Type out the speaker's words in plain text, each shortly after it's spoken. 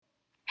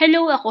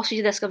Hello, ako si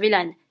Judas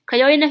Cavillan.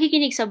 Kayo ay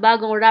nakikinig sa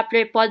bagong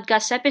Rappler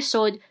Podcast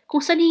episode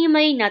kung saan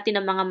hihimayin natin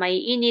ang mga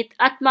maiinit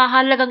at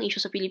mahalagang isyu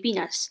sa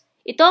Pilipinas.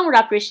 Ito ang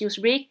Rappler's News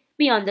Break,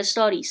 Beyond the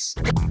Stories.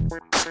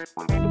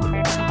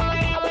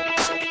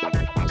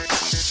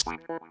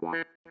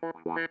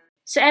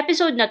 Sa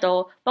episode na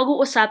to,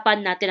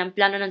 pag-uusapan natin ang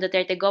plano ng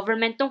Duterte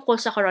government tungkol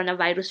sa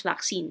coronavirus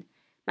vaccine.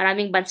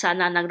 Maraming bansa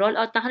na nag-roll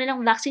out ng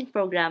kanilang vaccine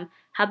program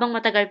habang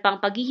matagal pang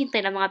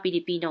paghihintay ng mga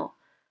Pilipino.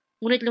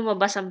 Ngunit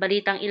lumabas ang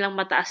balitang ilang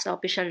mataas na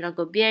opisyal ng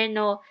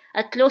gobyerno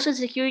at close on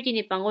security ni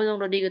Pangulong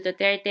Rodrigo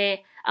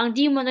Duterte ang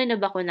di umano'y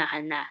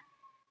nabakunahan na.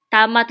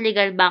 Tama at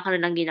legal ba ang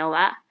kanilang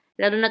ginawa?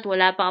 Lalo na't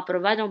wala pang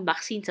aprobadong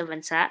vaccine sa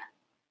bansa?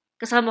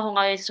 Kasama ko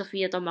ngayon si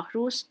Sofia Toma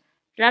Cruz,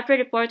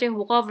 Rappler reporter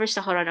who covers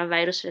the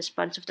coronavirus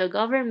response of the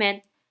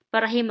government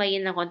para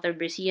himayin ang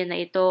kontrobersiya na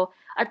ito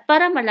at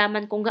para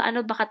malaman kung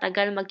gaano ba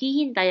katagal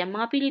maghihintay ang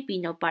mga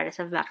Pilipino para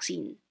sa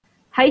vaccine.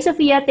 Hi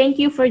Sophia, thank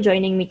you for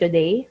joining me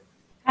today.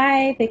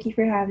 Hi, thank you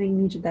for having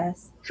me,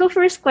 Judas. So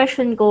first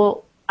question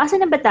ko, asa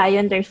na ba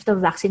tayo in terms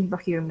of vaccine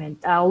procurement?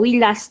 We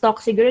last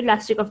talked siguro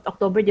last week of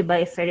October, di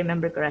ba, if I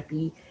remember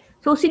correctly.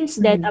 So since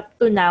then, up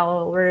to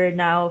now, we're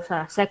now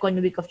sa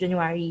second week of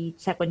January,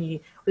 second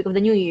week of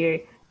the new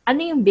year.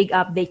 Ano yung big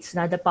updates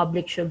na the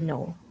public should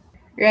know?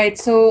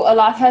 Right, so a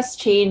lot has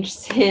changed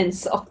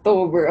since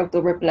October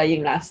pala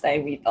yung last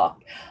time we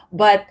talked.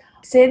 But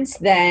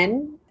since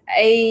then,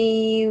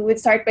 I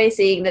would start by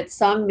saying that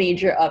some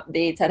major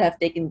updates that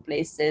have taken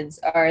place since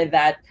are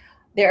that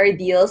there are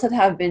deals that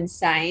have been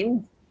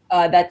signed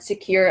that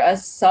secure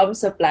us some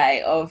supply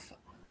of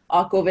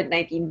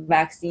COVID-19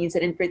 vaccines,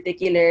 and in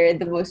particular,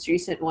 the most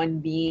recent one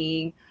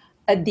being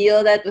a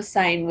deal that was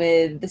signed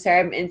with the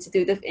Serum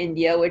Institute of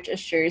India, which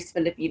assures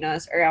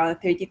Filipinos around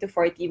 30 to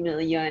 40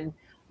 million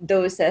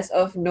doses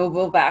of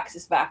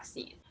Novavax's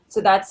vaccine.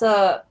 So that's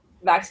a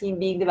vaccine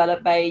being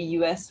developed by a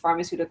U.S.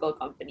 pharmaceutical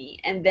company.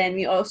 And then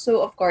we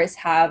also, of course,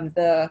 have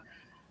the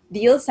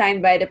deal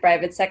signed by the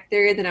private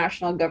sector, the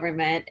national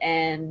government,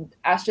 and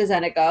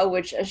AstraZeneca,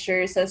 which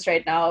assures us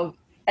right now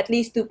at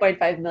least 2.5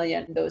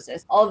 million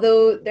doses.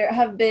 Although there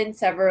have been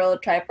several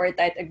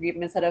tripartite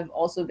agreements that have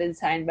also been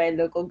signed by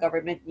local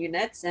government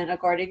units. And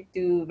according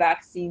to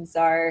Vaccine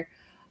Czar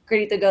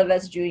Carlito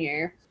Galvez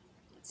Jr.,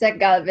 Sec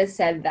Galvez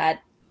said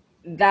that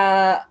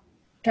the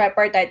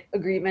tripartite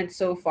agreement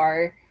so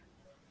far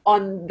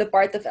on the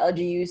part of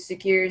LGU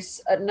secures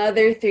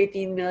another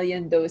 13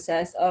 million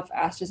doses of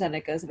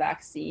AstraZeneca's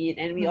vaccine.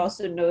 And we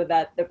also know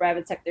that the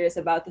private sector is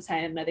about to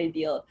sign another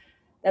deal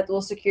that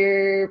will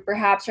secure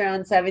perhaps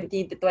around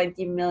 17 to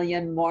 20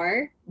 million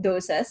more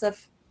doses of,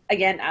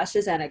 again,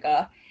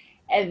 AstraZeneca.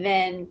 And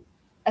then,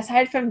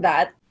 aside from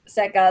that,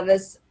 Sec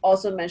Galvez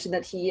also mentioned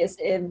that he is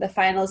in the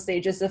final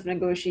stages of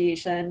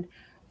negotiation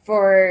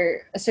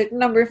for a certain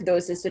number of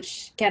doses,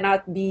 which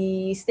cannot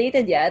be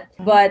stated yet.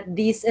 But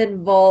these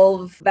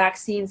involve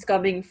vaccines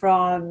coming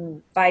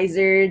from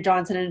Pfizer,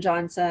 Johnson &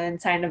 Johnson,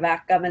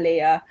 Sinovac,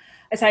 Gamaleya,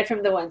 aside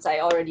from the ones I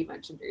already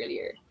mentioned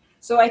earlier.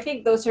 So I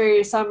think those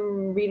are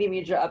some really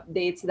major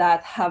updates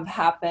that have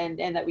happened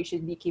and that we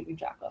should be keeping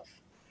track of.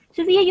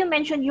 Sophia, you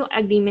mentioned yung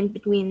agreement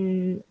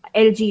between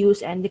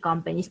LGUs and the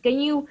companies. Can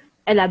you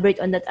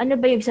elaborate on that? Ano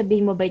ba yung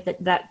sabihin mo by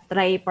that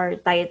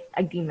tripartite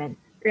agreement?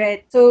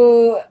 Right.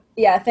 So,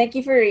 yeah, thank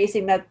you for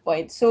raising that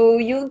point. So,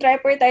 yung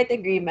tripartite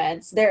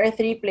agreements, there are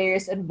three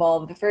players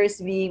involved. The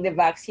first being the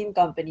vaccine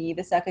company,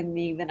 the second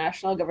being the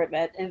national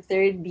government, and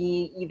third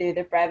being either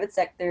the private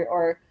sector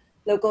or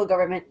local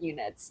government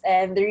units.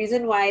 And the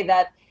reason why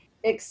that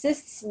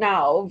exists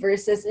now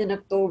versus in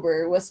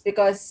October was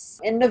because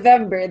in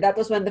November, that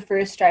was when the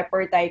first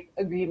tripartite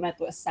agreement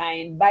was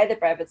signed by the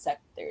private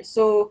sector.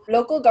 So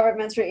local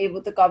governments were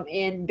able to come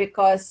in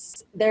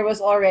because there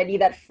was already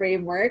that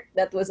framework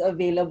that was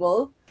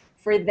available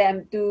for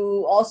them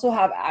to also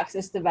have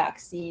access to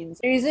vaccines.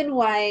 The reason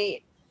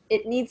why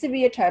it needs to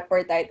be a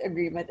tripartite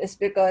agreement is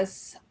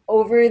because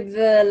over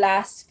the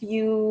last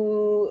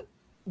few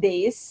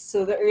days,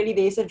 so the early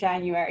days of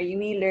January,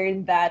 we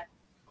learned that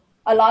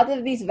a lot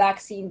of these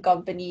vaccine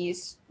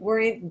companies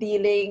weren't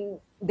dealing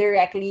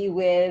directly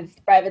with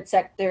private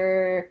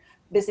sector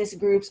business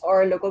groups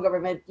or local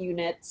government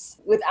units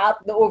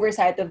without the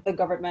oversight of the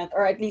government,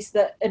 or at least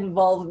the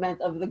involvement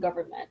of the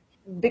government,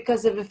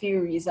 because of a few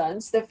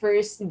reasons. The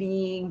first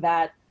being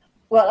that,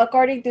 well,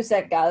 according to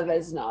Sec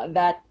Galvez now,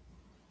 that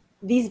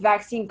these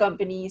vaccine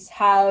companies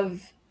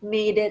have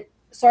made it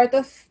sort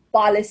of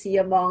policy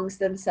amongst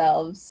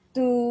themselves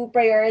to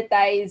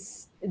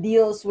prioritize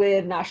deals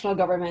with national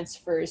governments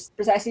first,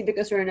 precisely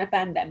because we're in a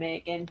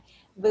pandemic and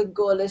the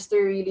goal is to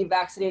really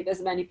vaccinate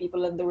as many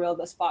people in the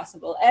world as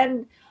possible.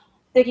 And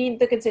taking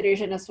into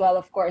consideration as well,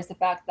 of course, the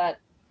fact that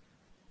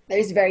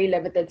there's very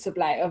limited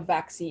supply of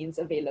vaccines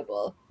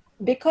available.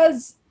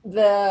 Because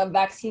the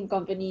vaccine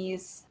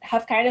companies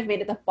have kind of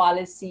made it a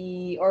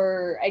policy,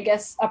 or I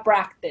guess a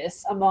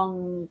practice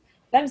among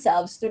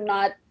themselves, to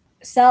not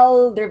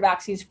sell their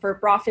vaccines for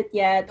profit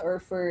yet,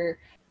 or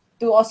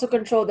to also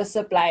control the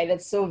supply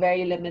that's so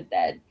very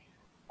limited.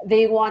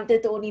 they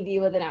wanted to only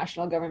deal with the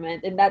national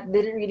government, and that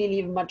didn't really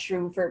leave much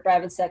room for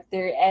private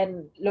sector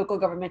and local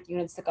government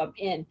units to come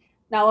in.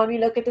 Now, when we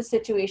look at the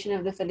situation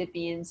of the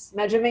Philippines,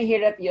 medyo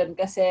mahirap yun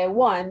kasi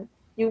one,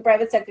 yung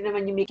private sector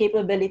naman yung may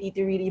capability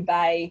to really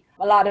buy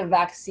a lot of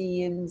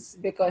vaccines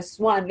because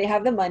one, they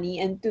have the money,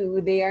 and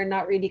two, they are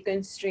not really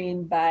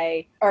constrained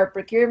by our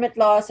procurement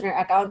laws and our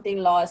accounting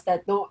laws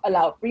that don't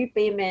allow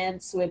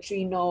prepayments, which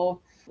we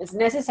know is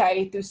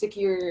necessary to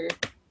secure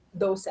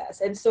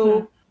doses. And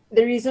so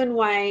the reason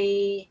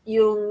why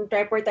yung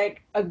tripartite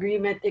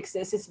agreement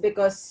exists is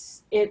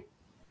because it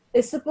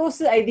is supposed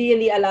to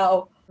ideally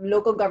allow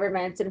local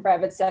governments and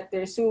private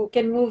sectors who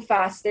can move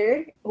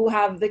faster, who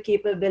have the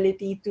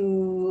capability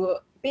to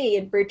pay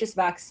and purchase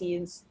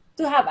vaccines,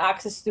 to have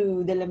access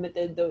to the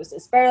limited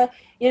doses. Pero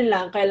yun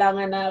lang,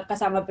 kailangan na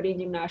kasama pa rin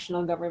yung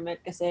national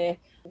government kasi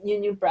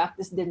yun yung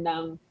practice din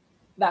ng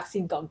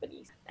vaccine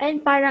companies.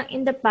 And parang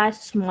in the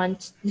past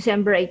months,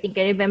 December, I think,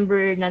 I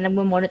remember na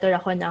nagmo-monitor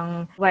ako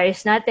ng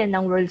wires natin,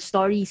 ng World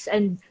Stories.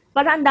 And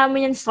parang ang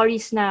dami niyang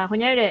stories na,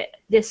 kunyari,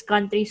 this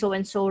country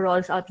so-and-so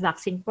rolls out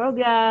vaccine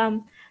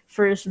program,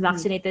 first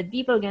vaccinated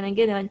people,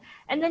 ganun.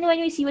 And then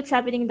when we see what's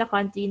happening in the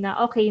country na,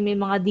 okay, may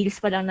mga deals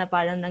pa lang na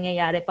parang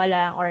nangyayari pa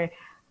lang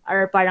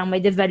or parang may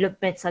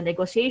development sa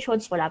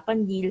negotiations, wala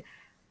pang deal.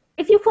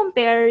 If you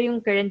compare yung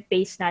current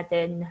pace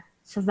natin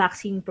sa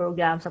vaccine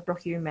program, sa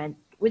procurement,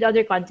 with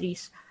other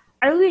countries,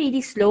 are we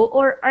really slow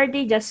or are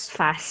they just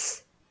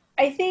fast?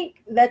 I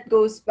think that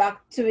goes back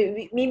to,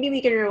 maybe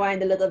we can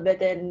rewind a little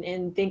bit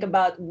and think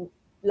about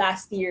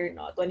last year,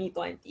 no,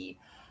 2020.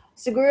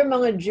 Siguro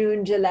mga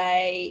June,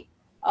 July,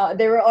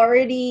 there were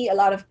already a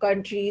lot of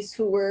countries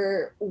who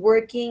were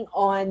working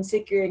on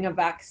securing a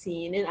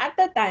vaccine. And at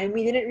that time,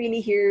 we didn't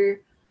really hear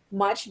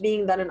much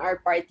being done on our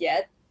part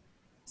yet.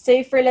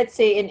 Say for, let's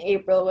say, in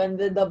April, when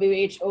the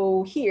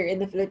WHO here in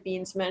the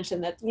Philippines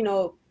mentioned that,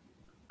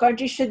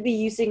 countries should be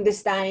using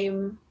this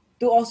time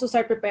to also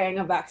start preparing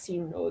a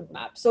vaccine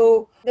roadmap.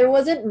 So there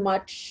wasn't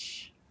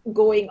much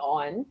going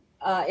on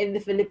in the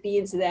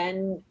Philippines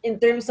then in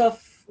terms of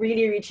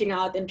really reaching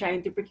out and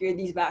trying to procure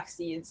these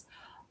vaccines.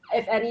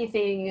 If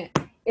anything,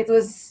 it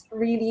was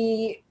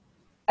really,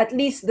 at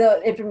least the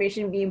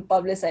information being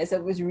publicized,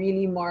 it was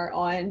really more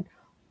on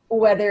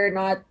whether or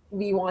not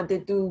we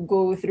wanted to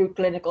go through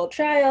clinical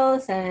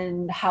trials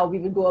and how we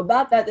would go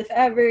about that, if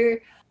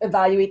ever,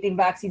 evaluating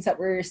vaccines that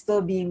were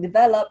still being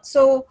developed.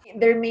 So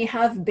there may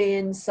have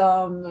been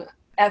some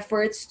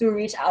efforts to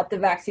reach out to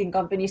vaccine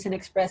companies and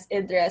express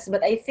interest,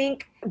 but I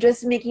think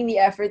just making the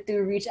effort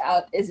to reach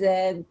out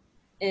isn't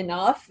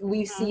enough.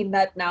 We've seen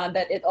that now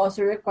that it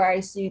also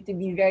requires you to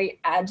be very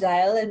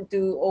agile and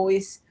to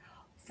always,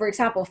 for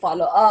example,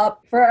 follow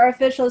up, for our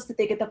officials to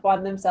take it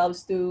upon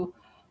themselves to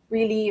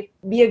really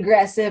be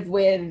aggressive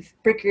with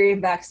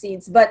procuring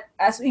vaccines. But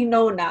as we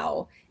know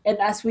now, and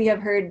as we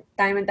have heard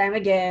time and time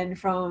again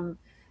from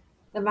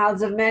the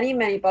mouths of many,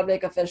 many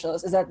public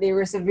officials, is that they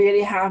were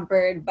severely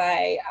hampered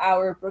by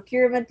our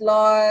procurement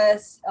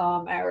laws,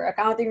 our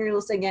accounting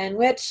rules again,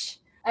 which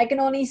I can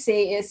only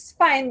say is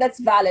fine, that's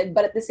valid,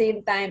 but at the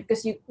same time,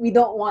 because we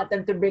don't want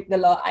them to break the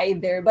law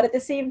either, but at the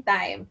same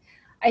time,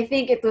 I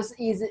think it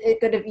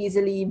could have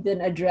easily been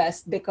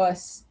addressed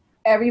because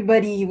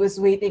everybody was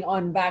waiting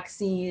on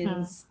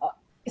vaccines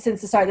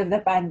since the start of the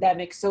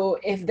pandemic. So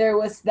if there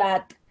was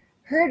that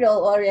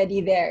hurdle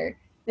already there,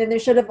 then there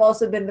should have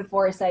also been the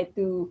foresight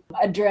to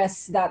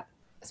address that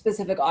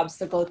specific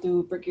obstacle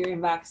to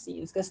procuring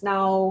vaccines, because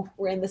now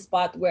we're in the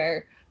spot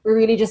where we're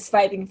really just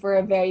fighting for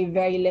a very,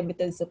 very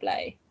limited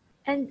supply.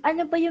 And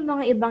ano ba yung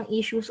mga ibang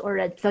issues or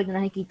red flag na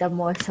nakikita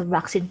mo sa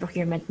vaccine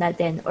procurement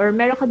natin? Or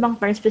meron ka bang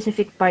parang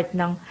specific part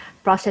ng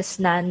process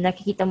na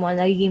nakikita mo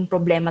na nagiging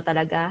problema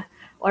talaga?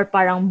 Or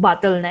parang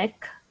bottleneck?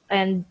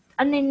 And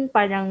ano yung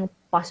parang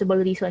possible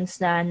reasons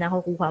na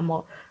nakukuha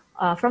mo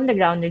from the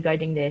ground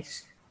regarding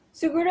this?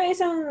 Siguro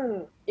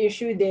isang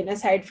issue din,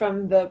 aside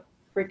from the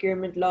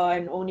procurement law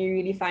and only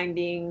really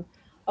finding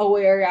a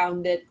way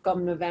around it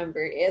come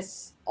November,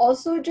 is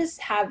also just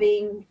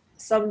having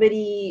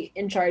somebody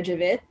in charge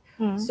of it.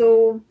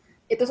 So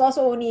it was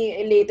also only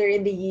later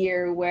in the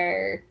year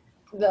where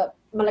the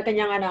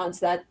Malacanang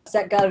announced that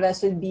Sec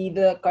Galvez would be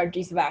the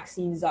country's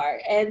vaccine czar.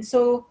 And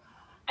so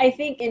I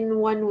think in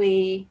one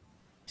way,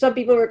 some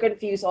people were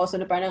confused also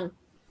na parang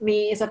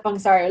may isa pang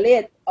czar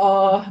ulit.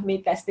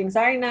 May testing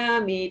czar na,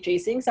 may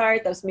tracing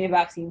czar, tapos may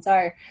vaccine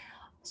czar.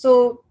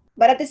 So,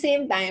 but at the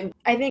same time,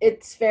 I think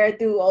it's fair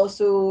to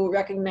also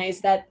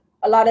recognize that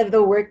a lot of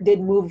the work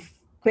did move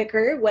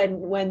quicker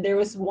when there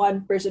was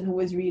one person who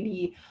was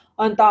really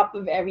on top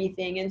of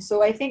everything. And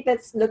so I think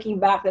that's, looking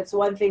back, that's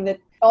one thing that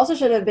also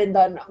should have been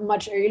done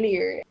much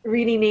earlier.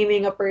 Really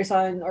naming a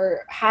person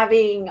or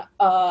having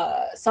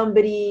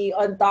somebody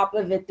on top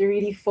of it to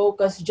really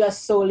focus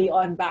just solely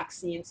on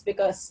vaccines.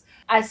 Because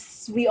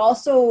as we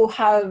also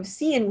have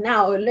seen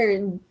now,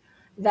 learned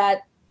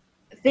that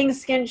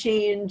things can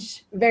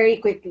change very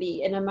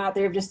quickly in a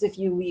matter of just a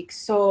few weeks.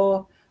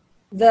 So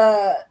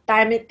the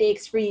time it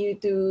takes for you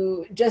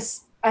to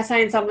just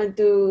assign someone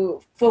to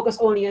focus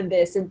only on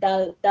this and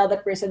tell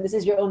that person this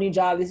is your only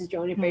job, this is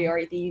your only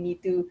priority. You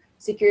need to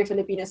secure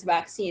Filipinos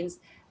vaccines.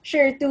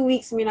 Sure, 2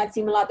 weeks may not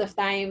seem a lot of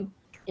time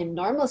in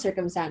normal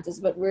circumstances,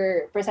 but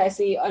we're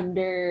precisely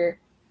under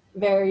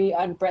very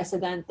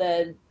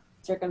unprecedented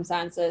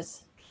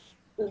circumstances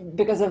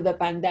because of the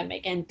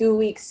pandemic, and 2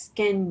 weeks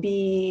can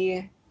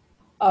be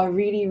a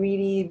really,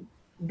 really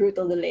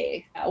brutal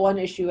delay. One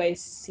issue I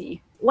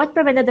see. What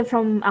prevented them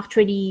from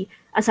actually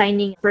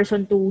assigning a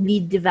person to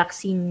lead the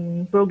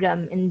vaccine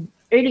program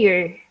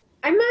earlier?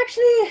 I'm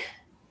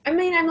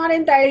not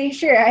entirely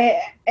sure.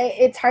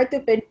 It's hard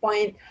to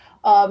pinpoint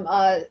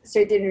a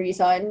certain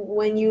reason.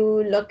 When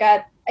you look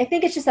at, I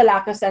think it's just a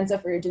lack of sense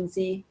of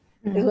urgency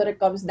is what it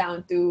comes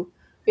down to.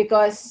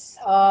 Because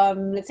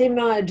let's say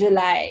mga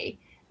July,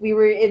 we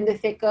were in the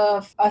thick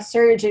of a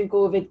surge in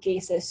COVID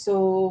cases.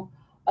 So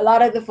a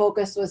lot of the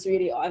focus was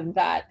really on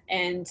that,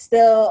 and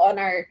still on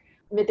our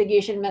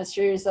mitigation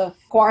measures of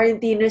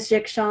quarantine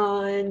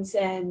restrictions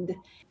and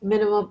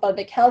minimum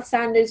public health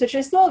standards, which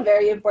are still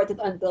very important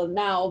until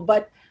now.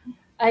 But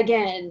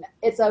again,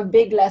 it's a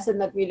big lesson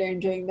that we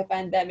learned during the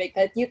pandemic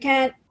that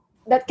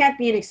that can't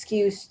be an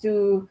excuse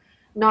to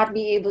not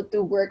be able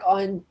to work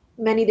on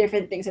many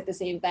different things at the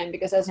same time,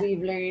 because as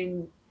we've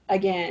learned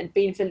again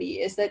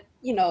painfully is that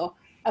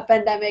a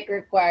pandemic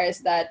requires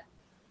that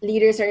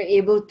leaders are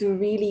able to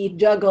really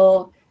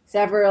juggle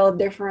several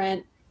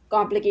different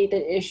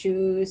complicated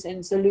issues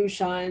and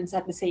solutions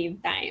at the same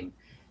time.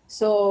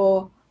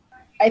 So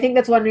I think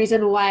that's one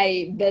reason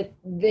why that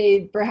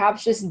they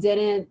perhaps just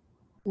didn't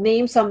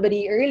name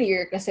somebody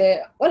earlier kasi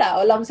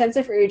walang sense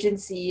of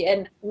urgency.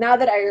 And now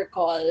that I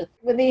recall,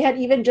 when they had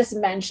even just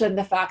mentioned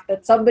the fact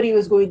that somebody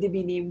was going to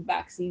be named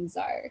vaccine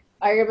czar,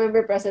 I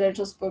remember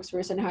presidential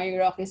spokesperson Harry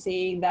Roque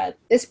saying that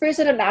this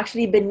person had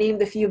actually been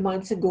named a few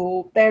months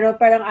ago, pero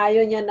parang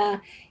ayaw niya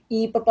na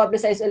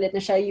ipapublicize ulit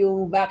na siya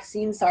yung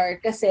vaccine czar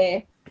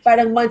kasi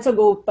parang months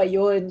ago pa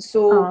yun.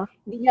 So,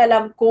 hindi niya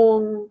alam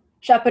kung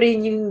siya pa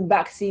rin yung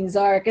vaccine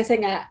czar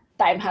kasi nga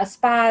time has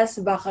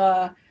passed,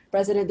 baka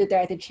President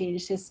Duterte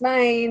changed his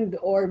mind,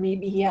 or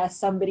maybe he has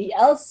somebody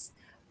else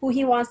who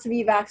he wants to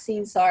be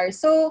vaccine czar.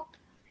 So,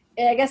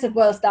 I guess it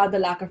boils down to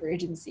lack of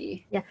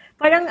urgency. Yeah.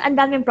 Parang ang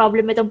daming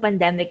problem itong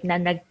pandemic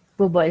na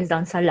nag-boils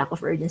down sa lack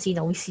of urgency.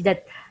 No? We see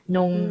that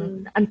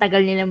nung ang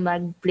tagal nila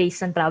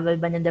mag-place ng travel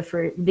ban in the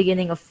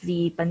beginning of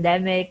the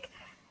pandemic,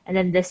 and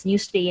then this new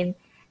strain.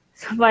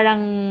 So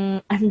parang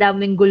ang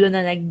daming gulo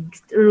na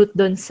nag-root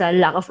doon sa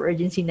lack of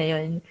urgency na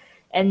yun.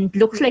 And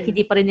looks like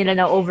hindi pa rin nila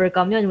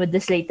na-overcome yun with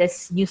this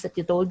latest news that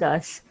you told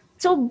us.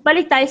 So,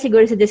 balik tayo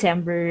siguro sa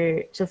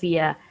December,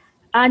 Sophia.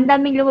 Ang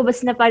daming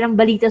lumabas na parang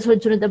balita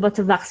sunod-sunod about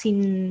sa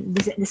vaccine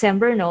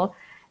December, no?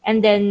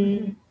 And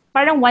then,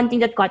 parang one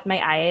thing that caught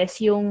my eye is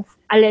yung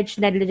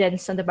alleged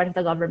negligence on the part of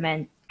the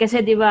government.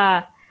 Kasi di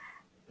ba,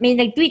 may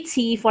nag-tweet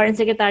si Foreign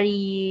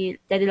Secretary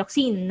Teddy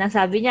Locsin na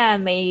sabi niya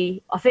may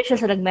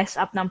officials na nag-mess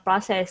up ng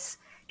process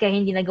kaya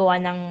hindi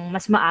nagawa ng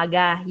mas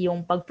maaga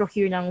yung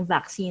pag-procure ng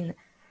vaccine.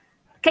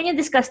 Can you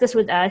discuss this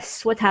with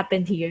us? What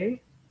happened here?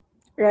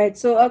 Right.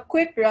 So a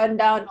quick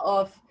rundown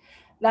of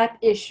that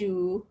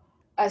issue.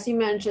 As you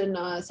mentioned,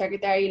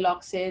 Secretary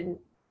Locsin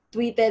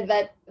tweeted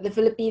that the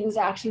Philippines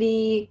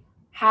actually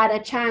had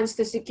a chance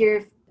to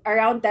secure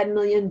around 10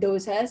 million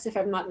doses, if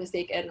I'm not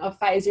mistaken,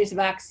 of Pfizer's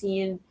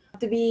vaccine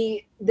to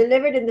be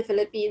delivered in the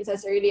Philippines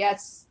as early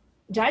as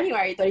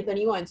January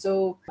 2021.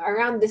 So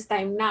around this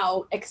time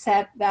now,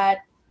 except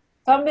that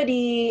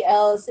somebody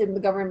else in the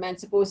government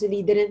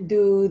supposedly didn't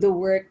do the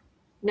work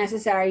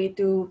necessary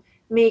to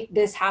make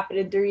this happen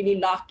and to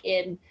really lock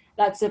in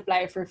that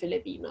supply for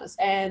Filipinos.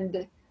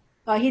 And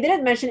he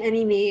didn't mention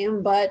any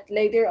name, but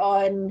later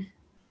on,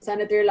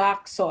 Senator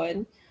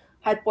Lacson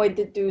had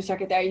pointed to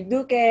Secretary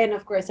Duque, and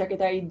of course,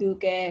 Secretary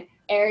Duque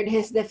aired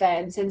his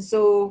defense. And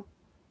so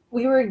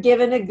we were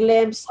given a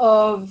glimpse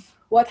of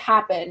what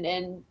happened.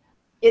 And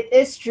it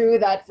is true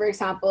that, for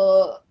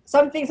example,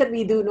 some things that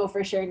we do know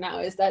for sure now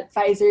is that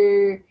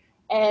Pfizer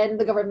and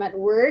the government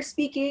were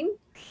speaking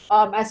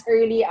as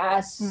early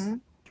as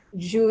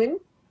June,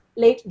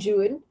 late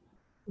June,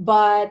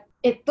 but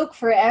it took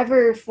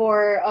forever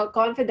for a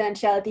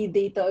confidentiality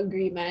data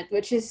agreement,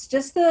 which is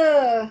just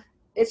a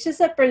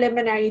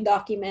preliminary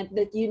document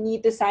that you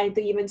need to sign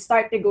to even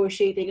start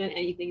negotiating on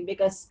anything,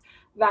 because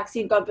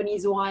vaccine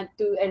companies want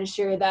to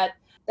ensure that,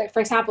 for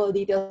example,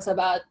 details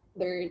about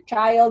their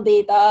trial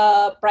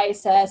data,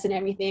 prices, and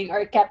everything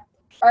are kept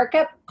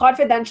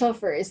confidential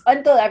first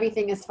until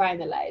everything is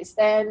finalized.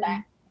 And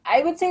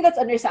I would say that's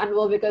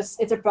understandable because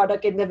it's a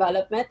product in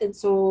development,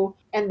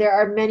 and there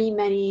are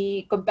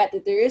many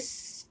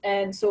competitors,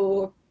 and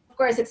so of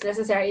course it's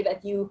necessary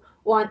that you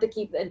want to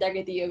keep the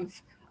integrity of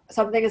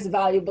something as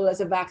valuable as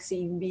a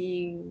vaccine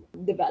being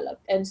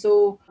developed. And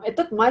so it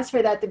took months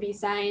for that to be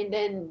signed,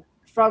 and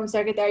from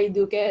Secretary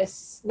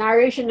Duque's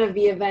narration of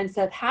the events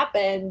that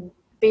happened,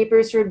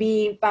 papers were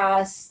being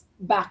passed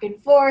back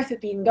and forth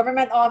between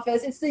government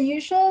office. It's the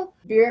usual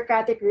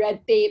bureaucratic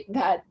red tape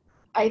that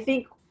I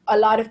think a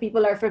lot of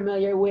people are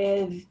familiar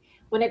with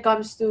when it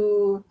comes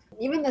to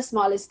even the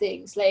smallest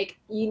things, like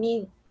you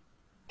need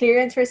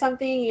clearance for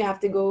something, you have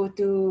to go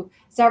to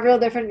several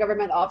different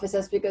government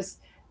offices because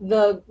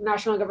the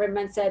national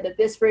government said that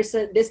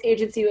this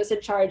agency was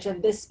in charge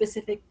of this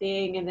specific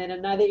thing, and then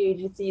another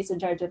agency is in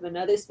charge of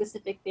another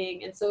specific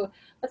thing. And so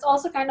that's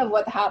also kind of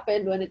what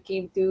happened when it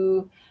came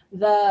to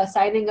the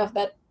signing of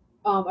that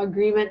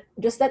agreement,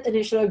 just that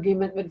initial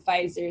agreement with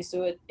Pfizer.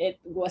 So it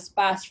was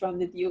passed from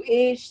the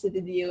DOH to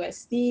the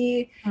DOST,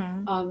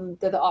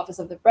 to the Office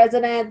of the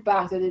President,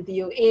 back to the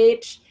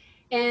DOH.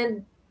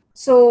 And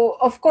so,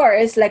 of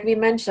course, like we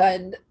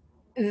mentioned,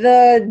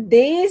 the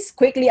days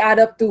quickly add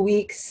up to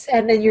weeks,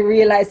 and then you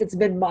realize it's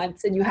been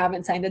months and you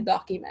haven't signed the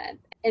document.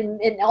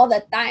 And in all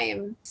that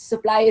time,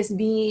 supply is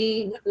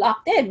being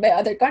locked in by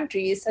other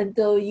countries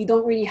until you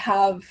don't really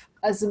have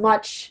as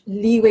much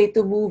leeway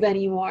to move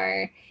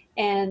anymore.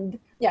 And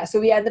yeah,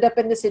 so we ended up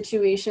in the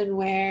situation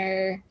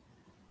where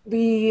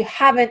we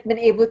haven't been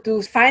able to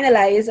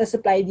finalize a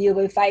supply deal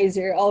with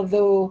Pfizer,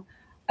 although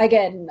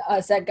again,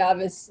 Sec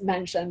Gavis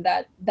mentioned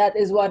that that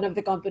is one of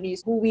the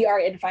companies who we are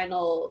in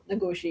final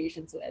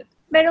negotiations with.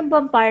 Meron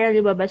bang parang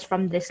lumabas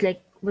from this?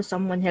 Like, was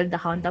someone held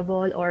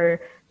accountable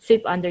or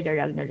sweep under the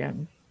rug na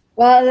lang?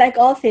 Well, like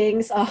all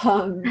things,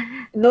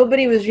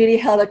 nobody was really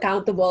held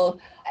accountable.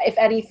 If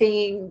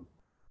anything,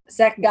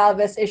 Sec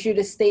Galvez issued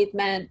a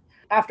statement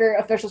after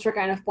officials were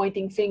kind of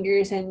pointing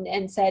fingers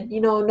and said,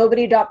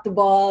 nobody dropped the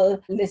ball.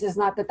 This is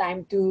not the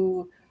time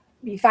to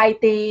be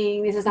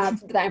fighting. This is not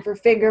the time for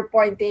finger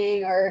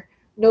pointing, or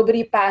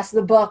nobody passed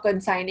the buck on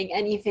signing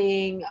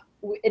anything.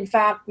 In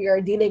fact, we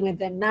are dealing with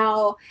them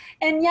now.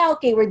 And yeah,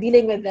 okay, we're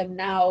dealing with them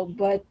now,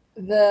 but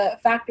the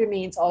fact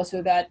remains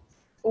also that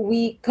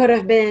we could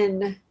have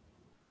been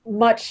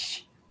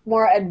much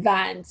more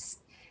advanced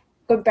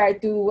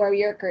compared to where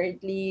we are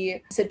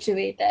currently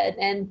situated.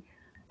 And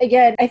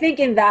again, I think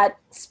in that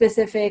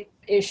specific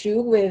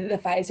issue with the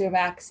Pfizer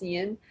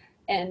vaccine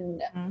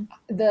and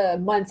the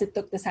months it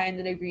took to sign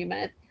an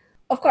agreement,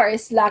 of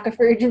course, lack of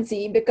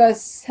urgency,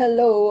 because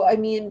hello, I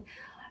mean,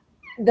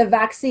 the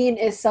vaccine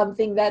is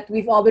something that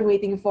we've all been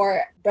waiting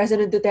for.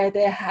 President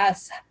Duterte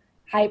has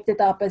hyped it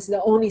up as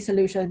the only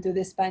solution to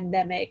this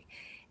pandemic.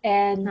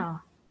 And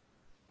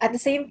at the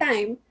same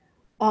time,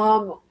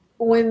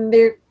 when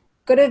there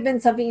could have been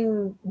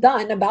something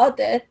done about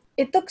it,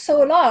 it took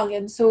so long.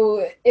 And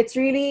so it's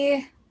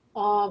really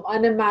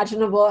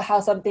unimaginable how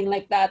something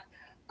like that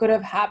could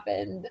have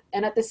happened.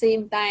 And at the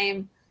same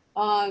time,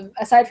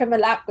 aside from a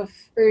lack of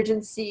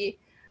urgency,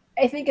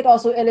 I think it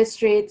also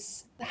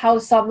illustrates how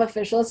some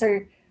officials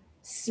are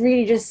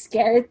really just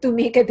scared to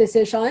make a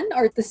decision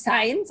or to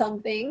sign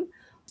something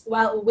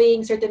while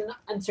weighing certain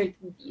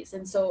uncertainties.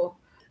 And so,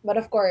 but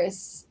of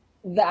course,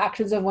 the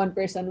actions of one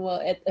person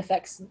it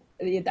affects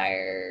the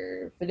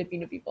entire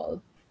Filipino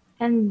people.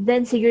 And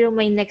then siguro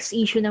may next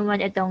issue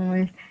naman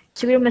itong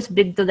siguro mas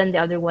big to than the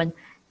other one.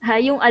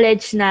 Yung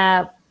alleged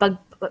na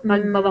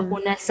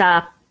pagbabakuna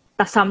sa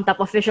some top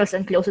officials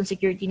and close on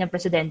security ng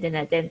presidente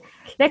natin.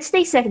 Let's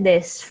dissect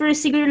this.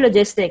 First, siguro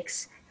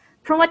logistics.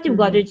 From what you've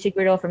gathered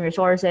siguro from your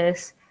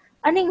sources,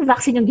 anong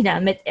vaccine yung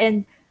ginamit?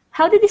 And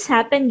how did this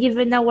happen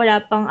given na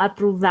wala pang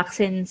approved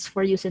vaccines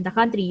for use in the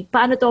country?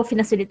 Paano to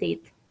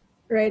facilitate?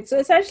 Right. So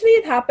essentially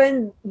it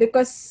happened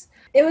because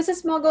it was a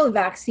smuggled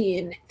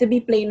vaccine, to be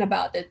plain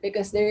about it,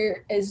 because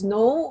there is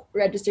no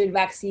registered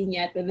vaccine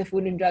yet with the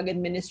Food and Drug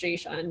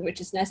Administration,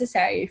 which is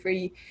necessary for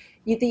you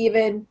to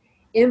even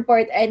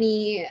import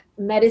any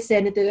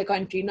medicine into the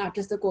country, not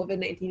just the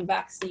COVID-19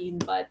 vaccine,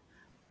 but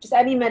just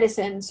any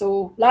medicine.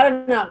 So,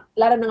 lalo na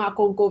nga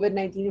kung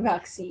COVID-19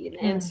 vaccine.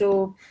 And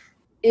so,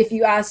 if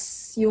you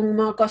ask yung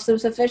mga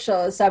customs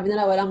officials, sabi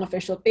nila walang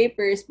official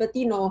papers, but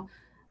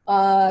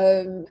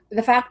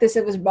the fact is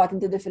it was brought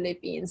into the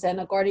Philippines, and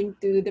according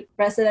to the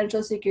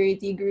Presidential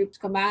Security Group's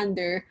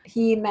commander,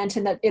 he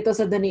mentioned that it was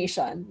a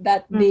donation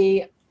that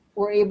they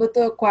were able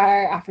to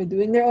acquire after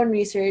doing their own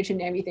research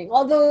and everything.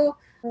 Although,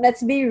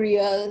 let's be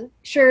real,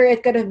 sure,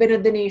 it could have been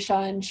a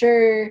donation,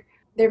 sure,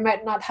 there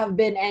might not have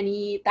been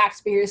any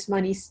taxpayers'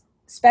 money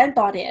spent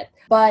on it,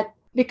 but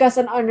because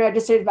an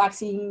unregistered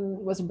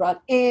vaccine was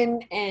brought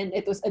in and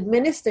it was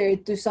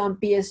administered to some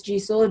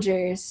PSG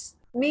soldiers,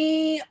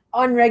 may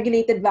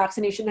unregulated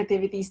vaccination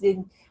activities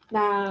din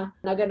na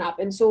naganap.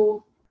 And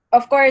so,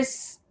 of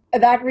course,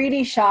 that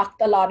really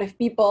shocked a lot of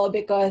people,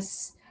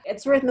 because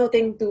it's worth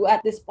noting too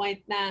at this point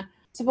na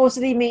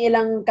supposedly may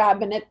ilang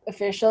cabinet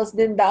officials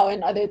din daw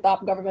and other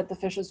top government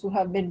officials who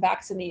have been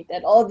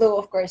vaccinated. Although,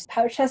 of course,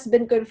 which has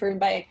been confirmed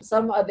by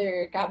some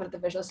other cabinet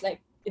officials like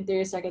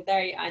Interior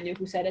Secretary Anyo,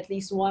 who said at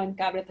least one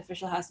cabinet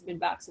official has been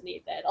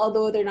vaccinated.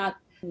 Although they're not,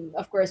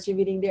 of course,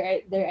 revealing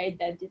their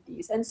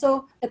identities. And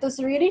so it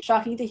was really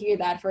shocking to hear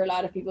that for a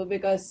lot of people,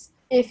 because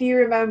if you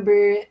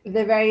remember,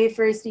 the very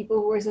first people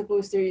who were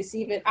supposed to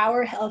receive it,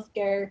 our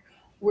healthcare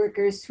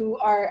workers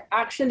who are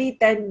actually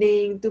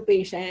tending to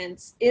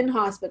patients in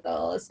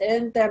hospitals,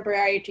 in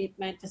temporary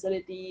treatment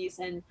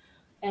facilities, and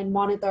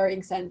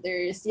monitoring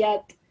centers.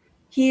 Yet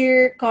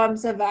here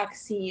comes a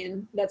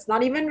vaccine that's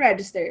not even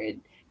registered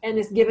and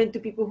is given to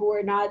people who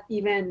are not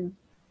even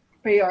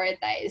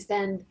prioritized.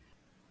 And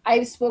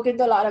I've spoken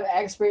to a lot of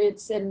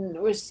experts and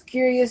was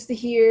curious to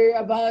hear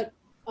about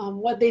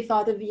what they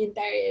thought of the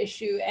entire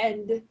issue.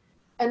 And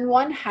on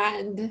one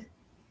hand,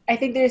 I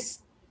think there's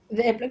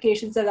the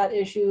implications of that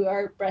issue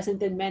are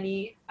present in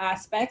many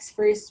aspects.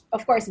 First,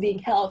 of course, being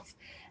health.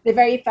 The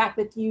very fact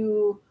that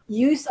you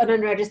use an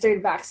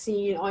unregistered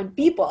vaccine on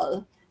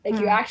people, like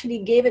you actually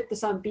gave it to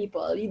some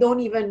people, you don't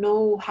even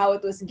know how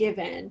it was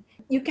given.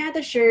 You can't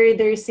assure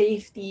their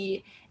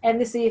safety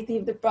and the safety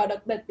of the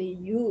product that they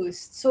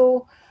used.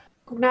 So,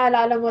 kung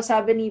naalala mo,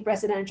 sabi ni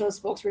presidential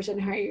spokesperson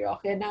Harry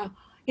Roque na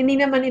hindi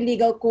naman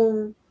illegal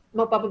kung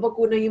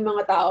magpapabakuna yung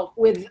mga tao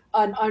with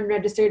an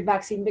unregistered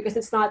vaccine because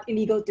it's not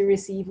illegal to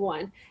receive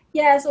one.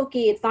 Yes,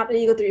 okay, it's not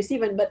illegal to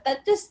receive one, but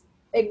that just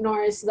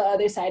ignores the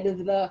other side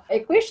of the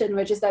equation,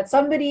 which is that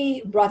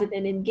somebody brought it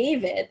in and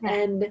gave it.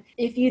 And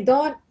if you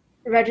don't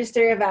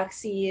register a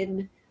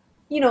vaccine,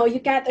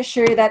 you can't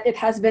assure that it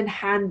has been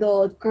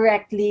handled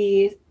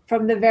correctly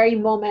from the very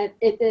moment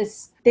it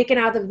is taken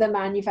out of the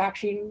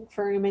manufacturing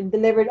firm and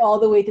delivered all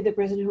the way to the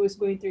person who is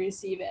going to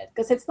receive it.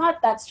 Because it's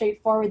not that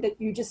straightforward that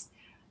you just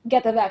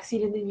get a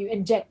vaccine and then you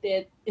inject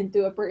it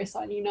into a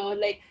person.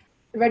 Like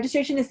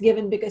registration is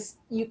given because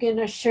you can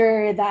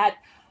assure that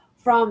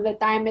from the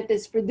time it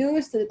is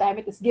produced to the time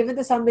it is given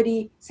to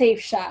somebody,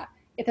 safe siya.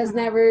 It has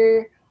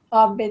never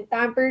been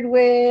tampered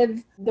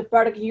with. The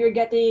product you're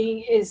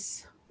getting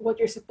is what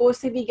you're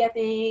supposed to be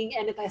getting,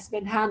 and it has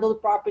been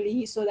handled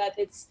properly so that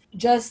it's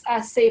just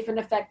as safe and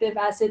effective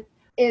as it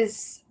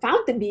is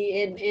found to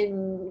be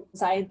in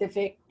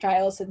scientific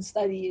trials and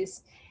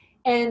studies.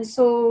 And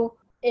so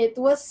it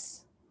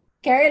was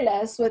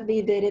careless what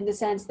they did in the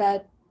sense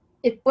that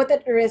it put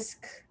at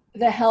risk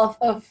the health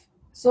of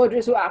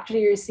soldiers who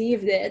actually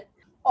received it.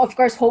 Of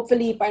course,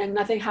 hopefully, parang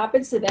nothing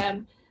happens to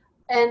them.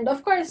 And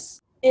of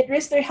course, it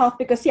risked their health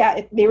because,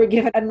 they were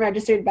given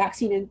unregistered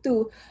vaccine, and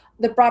two,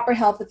 the proper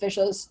health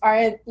officials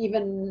weren't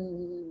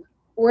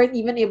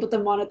even able to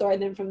monitor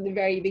them from the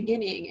very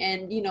beginning.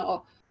 And,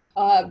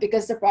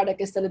 because the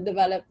product is still in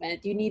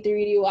development, you need to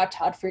really watch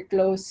out for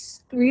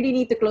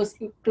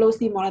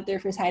closely monitor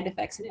for side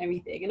effects and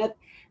everything. And at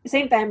the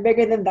same time,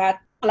 bigger than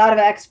that, a lot of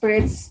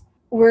experts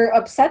were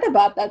upset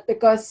about that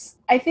because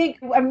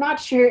I'm not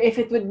sure if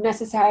it would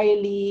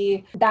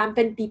necessarily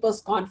dampen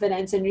people's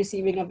confidence in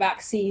receiving a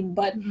vaccine,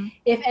 but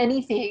if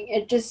anything,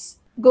 it just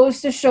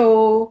goes to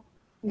show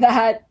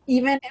that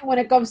even when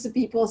it comes to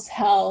people's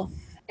health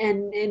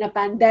and in a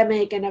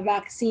pandemic and a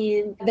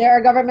vaccine, there are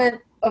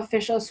government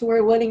officials who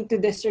are willing to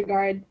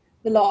disregard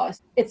the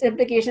laws. Its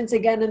implications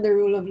again in the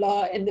rule of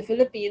law in the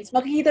Philippines,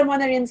 makikita mo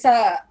na rin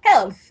sa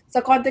health,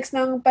 sa context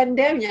ng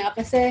pandemya,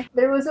 kasi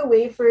there was a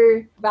way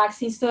for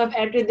vaccines to have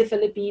entered the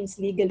Philippines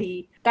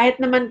legally,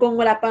 kahit naman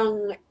kung wala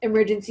pang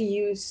emergency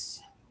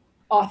use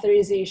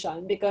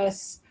authorization,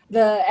 because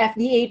the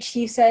FDA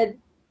chief said,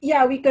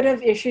 we could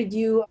have issued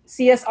you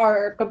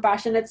CSR,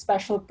 compassionate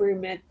special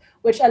permit,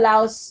 which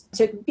allows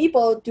certain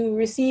people to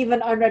receive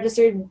an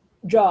unregistered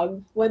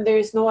drug when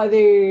there's no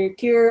other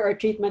cure or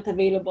treatment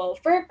available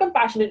for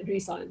compassionate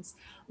reasons,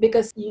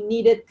 because you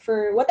need it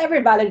for whatever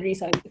valid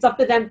reason. It's up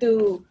to them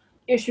to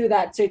issue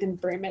that certain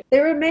permit.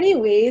 There were many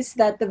ways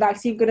that the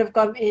vaccine could have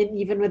come in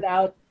even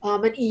without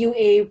an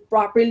EUA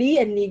properly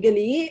and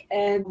legally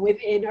and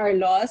within our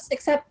laws,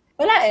 except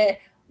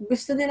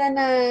gusto nila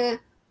na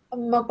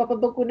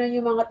magpapabakuna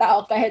yung mga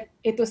tao kahit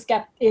it was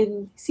kept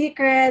in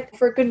secret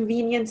for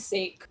convenience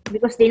sake.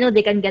 Because they know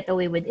they can get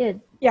away with it.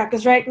 Yeah,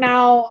 because right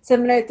now,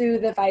 similar to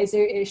the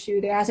Pfizer issue,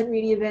 there hasn't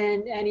really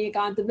been any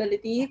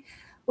accountability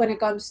when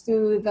it comes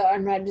to the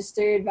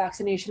unregistered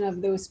vaccination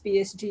of those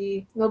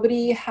PSG.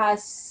 Nobody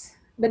has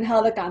been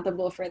held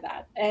accountable for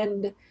that.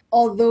 And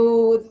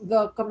although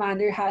the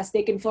commander has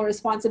taken full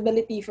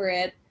responsibility for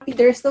it,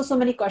 there's still so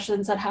many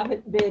questions that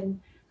haven't been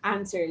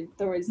answered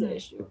towards the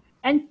issue.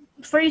 And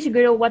for you,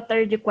 siguro, what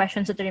are the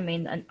questions that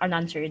remain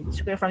unanswered,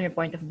 siguro from your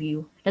point of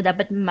view, na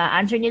dapat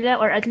ma-answer nila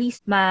or at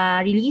least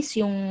ma-release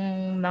yung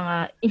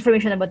mga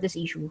information about this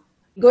issue?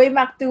 Going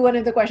back to one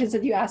of the questions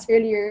that you asked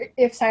earlier,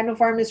 if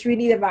Sinopharm is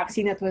really the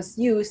vaccine that was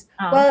used,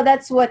 well,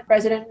 that's what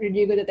President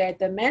Rodrigo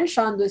Duterte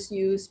mentioned was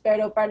used,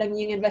 pero parang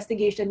yung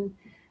investigation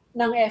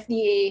ng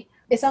FDA,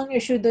 isang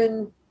issue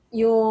dun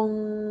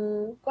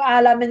yung kung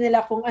alaman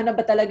nila kung ano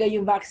ba talaga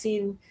yung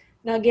vaccine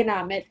na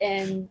ginamit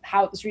and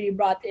how it was really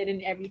brought in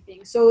and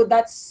everything. So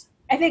that's,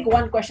 I think,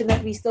 one question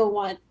that we still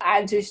want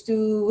answers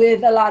to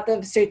with a lot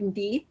of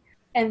certainty.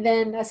 And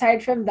then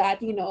aside from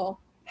that,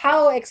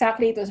 how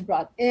exactly it was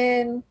brought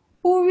in,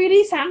 who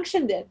really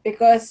sanctioned it?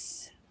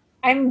 Because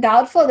I'm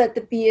doubtful that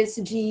the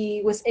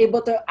PSG was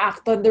able to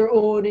act on their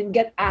own and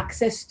get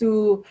access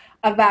to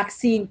a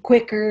vaccine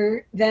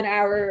quicker than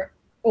our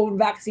own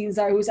vaccines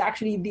are, who's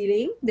actually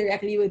dealing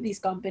directly with these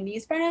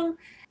companies. Parang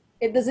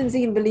it doesn't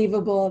seem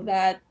believable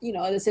that,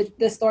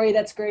 the story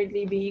that's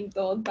currently being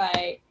told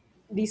by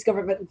these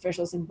government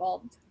officials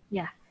involved.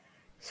 Yeah.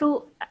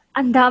 So,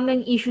 ang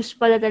daming issues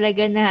pala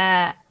talaga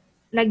na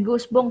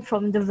nag-goosebump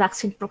from the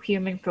vaccine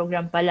procurement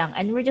program pa lang.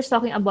 And we're just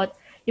talking about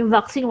yung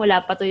vaccine,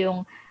 wala pa to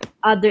yung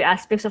other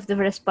aspects of the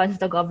response of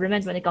the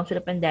government when it comes to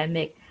the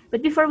pandemic.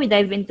 But before we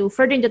dive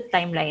further into the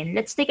timeline,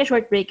 let's take a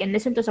short break and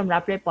listen to some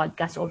Rappler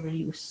podcast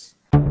overviews.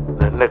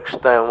 Next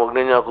time, huwag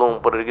ninyo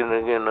akong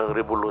parigin-rigin ng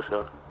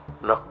revolution.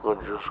 Naku,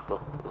 Diyos ko.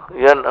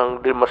 Yan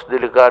ang mas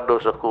delikado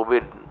sa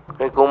COVID.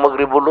 Kaya kung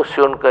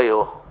magrevolusyon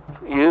kayo,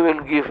 you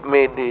will give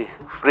me the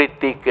free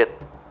ticket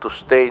to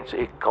stage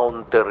a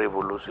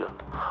counter-revolution.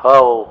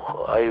 How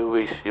I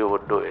wish you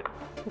would do it.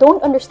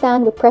 Don't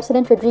understand what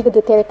President Rodrigo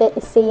Duterte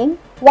is saying?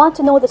 Want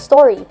to know the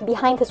story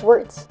behind his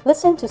words?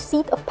 Listen to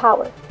Seat of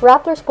Power,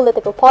 Rappler's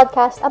political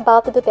podcast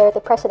about the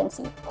Duterte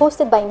presidency,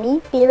 hosted by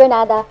me, P.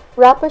 Renada,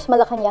 Rappler's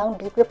Malacanang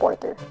beat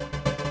reporter.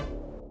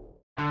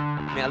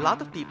 I mean, a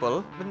lot of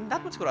people,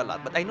 not much a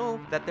lot, but I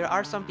know that there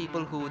are some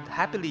people who would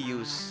happily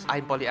use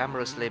I'm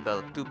polyamorous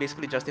label to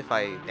basically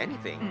justify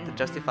anything, to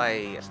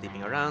justify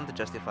sleeping around, to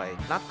justify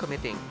not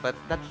committing, but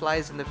that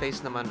flies in the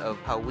face naman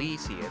of how we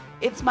see it.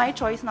 It's my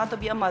choice not to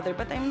be a mother,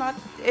 but it's not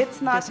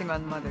dissing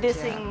on mothers,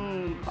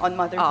 on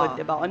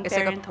motherhood, diba? On it's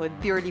parenthood. Like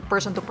a purely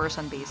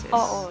person-to-person basis.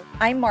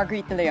 I'm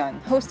Marguerite De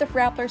Leon, host of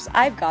Rapplers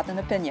I've Got an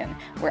Opinion,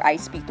 where I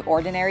speak to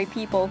ordinary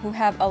people who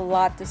have a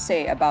lot to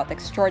say about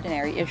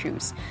extraordinary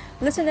issues.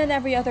 Listen in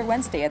every other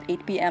Wednesday at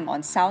 8 p.m.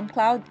 on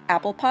SoundCloud,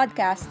 Apple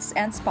Podcasts,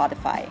 and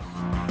Spotify.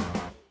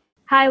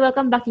 Hi,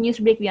 welcome back to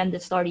Newsbreak Beyond the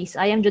Stories.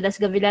 I am Judas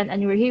Gavilan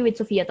and we're here with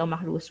Sofia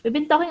Tomacruz. We've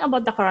been talking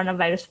about the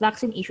coronavirus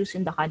vaccine issues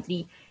in the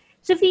country.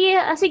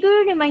 Sofia,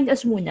 siguro remind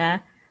us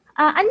muna,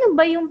 ano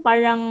ba yung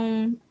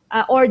parang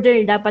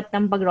order dapat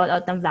ng pag-roll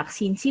out ng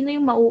vaccine? Sino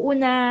yung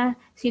mauuna?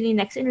 Sino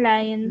yung next in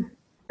line?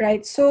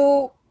 Right.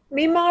 So,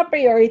 may mga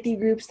priority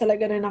groups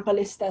talaga na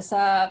nakalista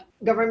sa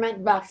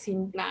government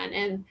vaccine plan.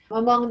 And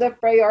among the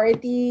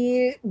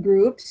priority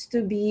groups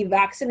to be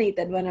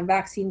vaccinated when a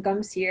vaccine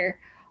comes here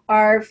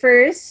are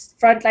first,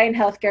 frontline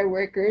healthcare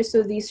workers.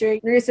 So these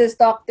are nurses,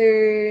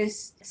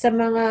 doctors, sa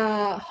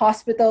mga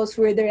hospitals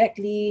who are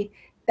directly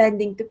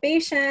tending to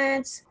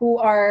patients, who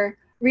are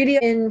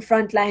really in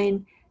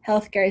frontline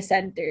healthcare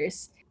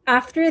centers.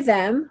 After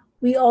them,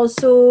 we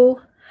also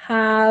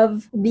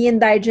have the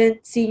indigent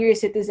senior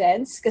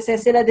citizens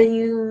kasi sila din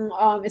yung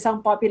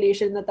isang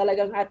population na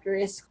talagang at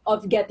risk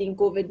of getting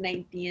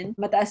COVID-19.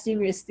 Mataas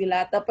yung risk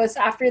nila. Tapos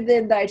after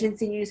the indigent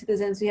senior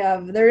citizens, we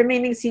have the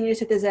remaining senior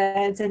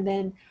citizens and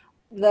then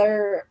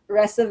the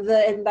rest of the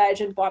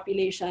indigent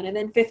population. And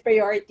then fifth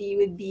priority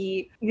would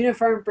be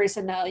uniformed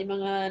personnel, yung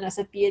mga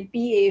nasa PNP,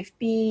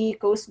 AFP,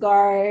 Coast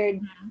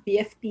Guard,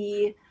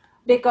 PFP.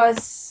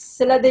 Because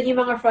sila din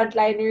yung mga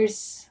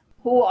frontliners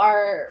who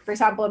are, for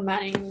example,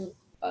 manning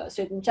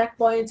certain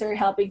checkpoints or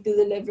helping to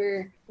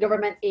deliver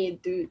government aid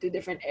to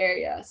different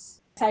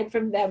areas. Aside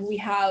from them, we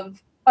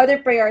have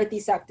other priority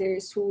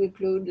sectors who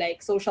include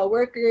like social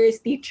workers,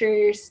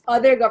 teachers,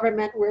 other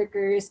government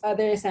workers,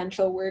 other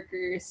essential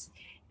workers,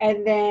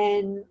 and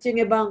then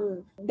yung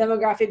ibang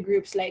demographic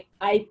groups like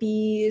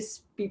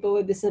IPs, people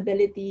with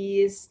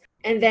disabilities,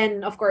 and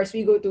then of course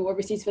we go to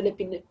overseas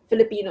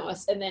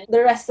Filipinos, and then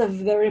the rest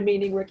of the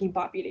remaining working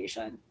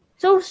population.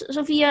 So,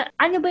 Sofia,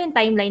 ano ba yung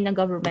timeline ng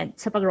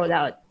government sa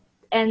pag-rollout?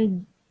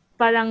 And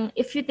parang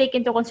if you take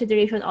into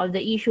consideration all the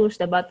issues,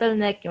 the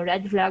bottleneck, yung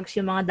red flags,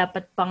 yung mga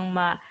dapat pang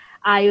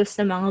maayos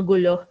na mga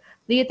gulo,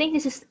 do you think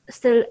this is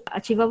still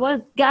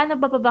achievable?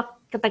 Gaano ba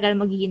katagal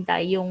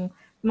maghihintay yung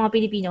mga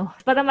Pilipino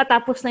para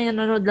matapos na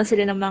yung nanonood lang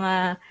sila ng mga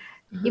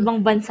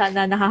ibang bansa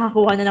na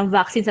nakakakuha na ng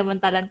vaccine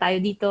samantalang tayo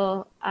dito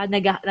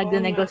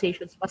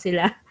nag-negotiations pa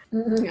sila?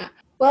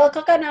 Well,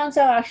 kaka-announce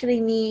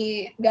actually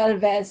ni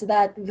Galvez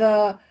that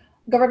the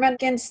government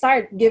can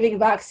start giving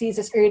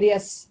vaccines as early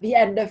as the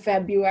end of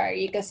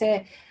February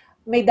kasi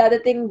may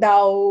dadating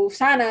daw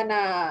sana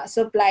na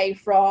supply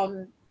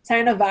from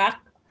Sinovac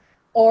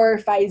or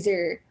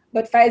Pfizer.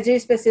 But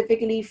Pfizer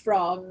specifically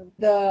from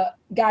the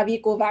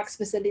Gavi COVAX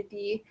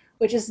facility,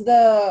 which is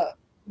the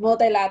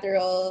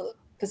multilateral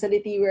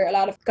facility where a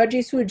lot of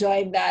countries who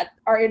join that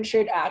are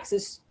ensured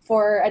access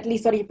for at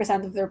least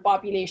 20% of their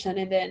population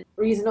and then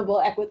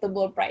reasonable,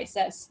 equitable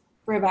prices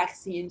for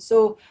vaccines.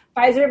 So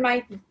Pfizer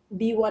might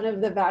be one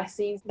of the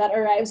vaccines that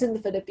arrives in the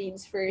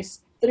Philippines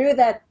first through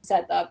that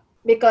setup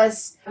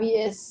because we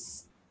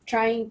is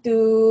trying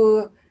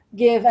to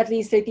give at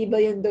least 30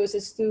 billion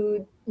doses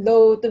to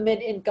low to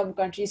mid-income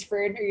countries for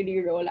an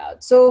early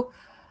rollout. So,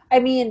 I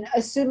mean,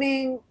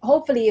 assuming,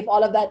 hopefully, if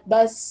all of that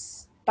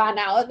does pan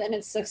out and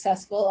it's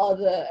successful, all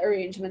the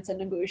arrangements and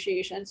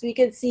negotiations, we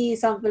could see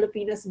some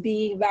Filipinos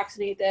being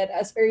vaccinated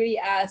as early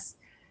as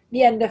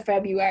the end of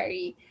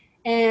February.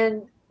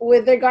 And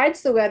with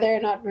regards to whether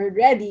or not we're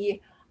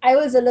ready, I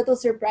was a little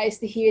surprised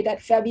to hear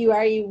that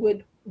February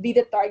would be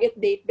the target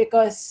date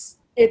because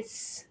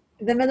it's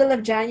the middle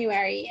of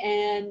January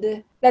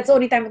and that's the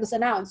only time it was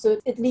announced. So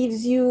it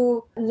leaves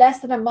you less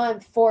than a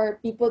month for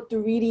people to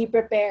really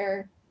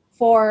prepare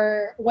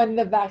for when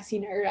the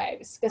vaccine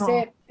arrives.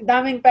 Kasi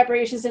daming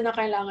preparations na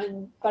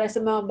kailangan para sa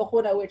mga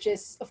bakuna, which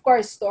is, of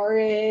course,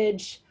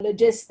 storage,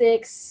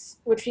 logistics,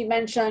 which we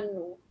mentioned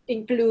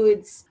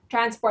includes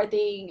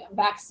transporting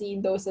vaccine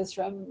doses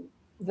from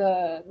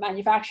the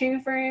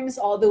manufacturing firms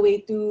all the way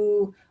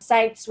to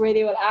sites where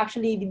they will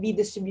actually be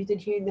distributed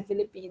here in the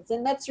Philippines.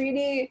 And that's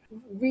really,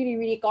 really,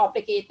 really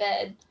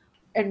complicated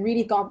and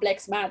really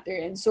complex matter.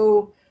 And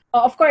so,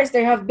 of course,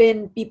 there have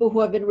been people who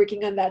have been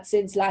working on that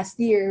since last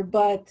year,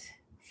 but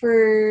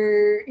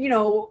for,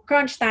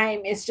 crunch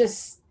time is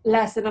just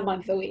less than a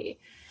month away.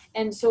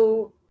 And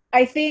so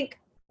I think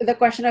the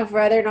question of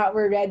whether or not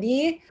we're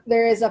ready,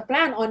 there is a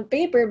plan on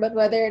paper, but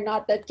whether or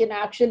not that can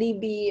actually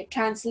be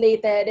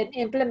translated and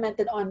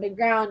implemented on the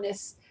ground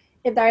is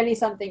entirely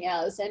something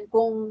else. And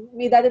kung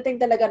may dadating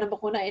talaga na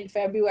bakuna in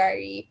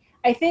February,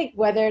 I think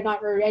whether or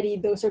not we're ready,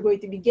 those are going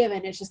to be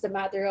given. It's just a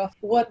matter of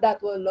what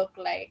that will look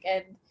like.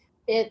 And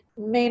it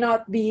may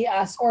not be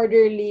as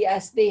orderly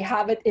as they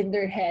have it in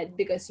their head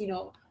because,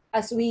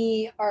 as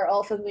we are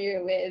all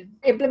familiar with,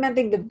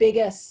 implementing the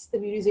biggest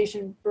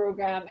immunization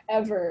program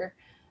ever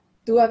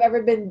to have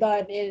ever been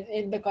done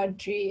in the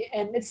country.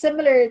 And it's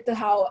similar to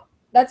how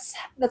that's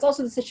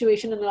also the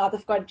situation in a lot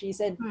of countries.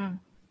 And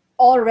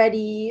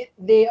already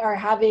they are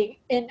having,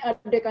 in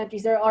other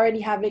countries, they're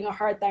already having a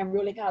hard time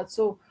rolling out.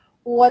 So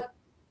what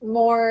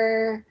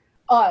more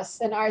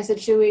us and our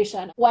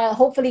situation? While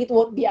hopefully it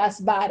won't be as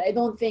bad, I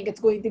don't think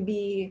it's going to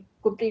be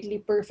completely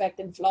perfect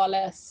and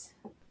flawless.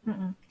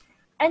 Mm-mm.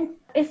 And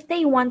if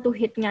they want to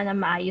hit nga na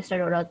maayos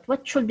na rollout,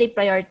 what should they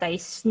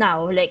prioritize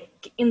now?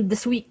 Like, in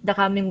this week, the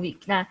coming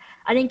week, na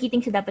anong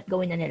kiting sa dapat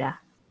gawin na nila?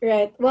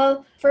 Right.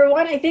 Well, for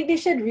one, I think they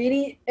should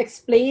really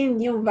explain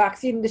yung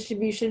vaccine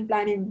distribution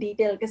plan in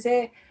detail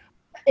kasi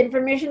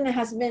information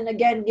has been,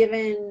 again,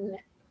 given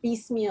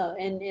piecemeal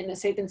in a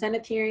certain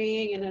Senate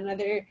hearing, in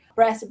another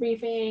press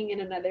briefing,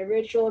 in another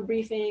virtual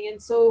briefing.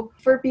 And so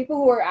for people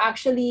who are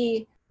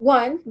actually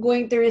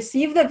going to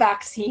receive the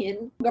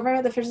vaccine,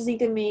 government officials need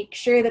to make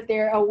sure that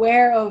they're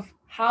aware of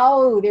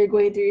how they're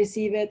going to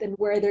receive it and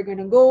where they're going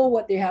to go,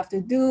 what they have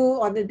to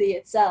do on the day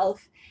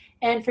itself.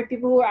 And for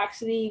people who are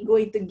actually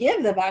going to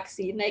give the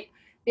vaccine, like,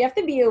 they have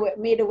to be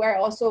made aware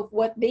also of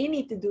what they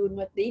need to do and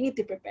what they need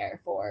to prepare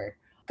for.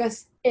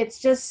 Because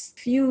it's just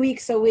a few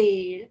weeks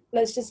away.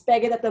 Let's just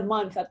peg it at a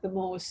month at the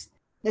most.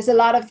 There's a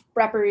lot of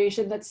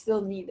preparation that's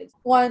still needed.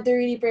 One, to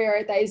really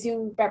prioritize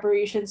yung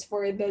preparations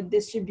for the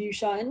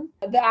distribution,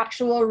 the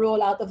actual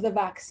rollout of the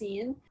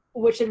vaccine,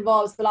 which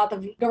involves a lot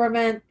of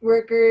government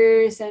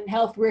workers and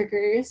health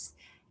workers.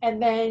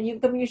 And then yung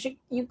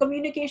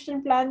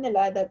communication plan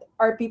nila that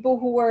are people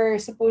who were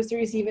supposed to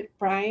receive it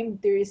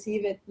primed to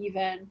receive it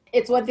even.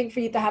 It's one thing for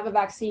you to have a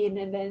vaccine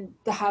and then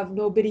to have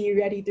nobody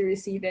ready to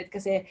receive it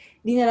kasi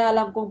di nila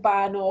alam kung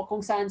paano,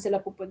 kung saan sila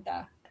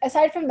pupunta.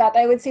 Aside from that,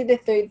 I would say the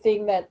third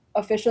thing that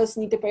officials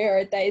need to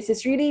prioritize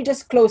is really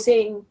just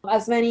closing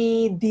as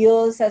many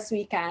deals as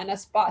we can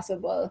as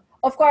possible.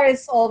 Of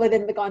course, all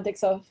within the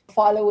context of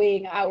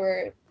following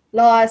our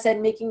laws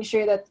and making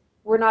sure that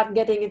we're not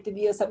getting into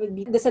deals that would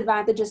be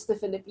disadvantages to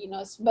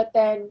Filipinos. But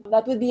then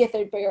that would be a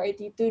third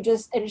priority, to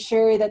just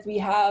ensure that we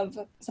have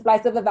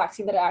supplies of the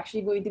vaccine that are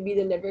actually going to be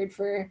delivered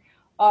for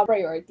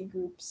priority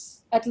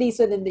groups, at least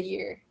within the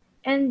year.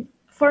 And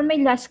for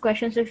my last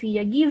question,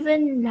 Sophia,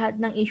 given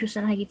lahat ng issues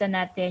na nakikita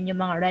natin,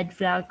 yung mga red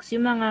flags,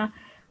 yung mga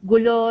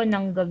gulo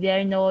ng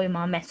gobyerno, yung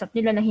mga mess up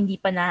nila na hindi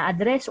pa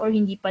na-address or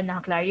hindi pa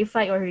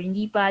na-clarify or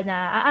hindi pa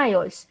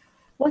na-aayos,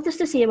 what is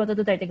to say about the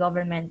Duterte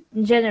government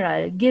in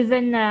general,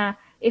 given na,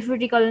 if you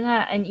recall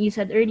nga, and you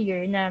said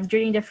earlier, na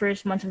during the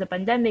first months of the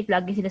pandemic,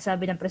 lagi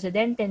sinasabi ng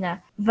presidente na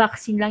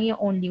vaccine lang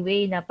yung only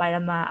way na para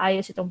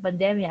maayos itong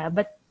pandemya.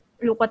 But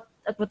look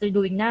at what they're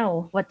doing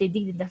now, what they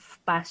did in the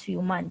past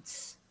few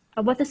months.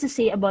 What does it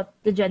say about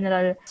the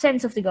general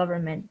sense of the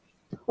government?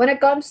 When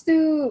it comes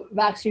to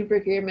vaccine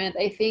procurement,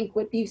 I think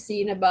what you've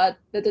seen about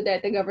the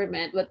Duterte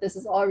government, what this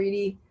has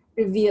already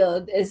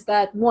revealed, is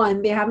that,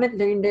 one, they haven't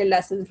learned their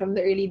lessons from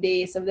the early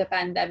days of the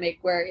pandemic,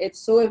 where it's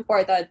so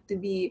important to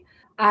be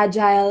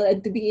agile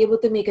and to be able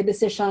to make a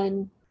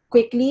decision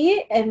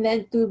quickly, and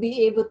then to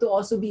be able to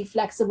also be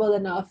flexible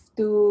enough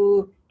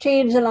to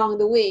change along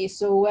the way.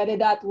 So whether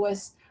that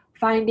was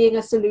finding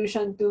a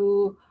solution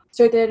to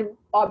certain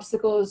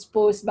obstacles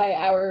posed by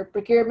our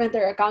procurement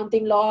or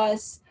accounting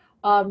laws,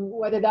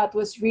 whether that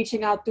was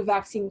reaching out to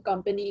vaccine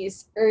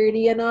companies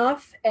early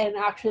enough and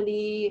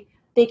actually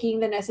taking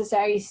the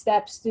necessary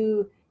steps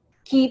to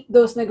keep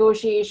those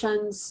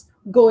negotiations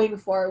going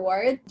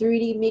forward, to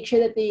really make sure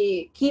that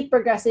they keep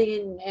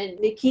progressing and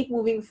they keep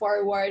moving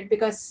forward,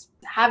 because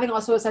having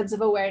also a sense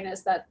of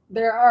awareness that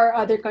there are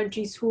other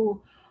countries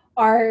who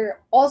are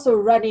also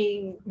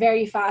running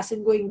very fast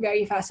and going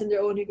very fast in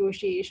their own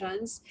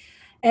negotiations.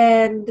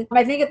 And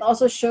I think it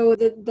also showed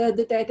that the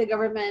Duterte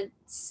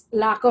government's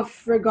lack of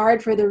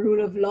regard for the rule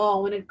of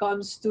law when it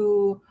comes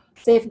to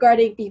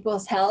safeguarding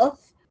people's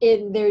health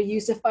in their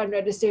use of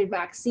unregistered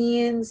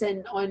vaccines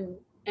and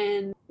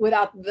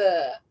without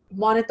the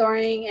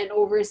monitoring and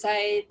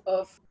oversight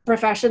of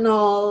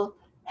professional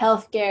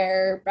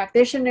healthcare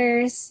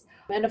practitioners,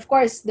 and of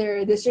course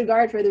their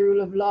disregard for the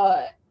rule of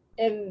law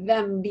and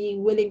them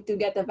being willing to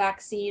get a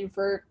vaccine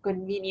for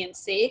convenience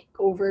sake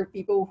over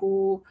people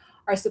who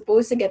are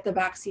supposed to get the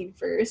vaccine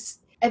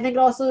first. I think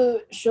it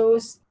also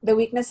shows the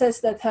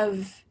weaknesses that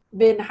have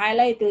been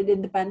highlighted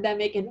in the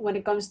pandemic and when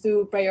it comes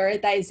to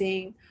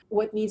prioritizing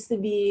what needs to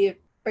be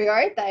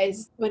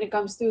prioritized when it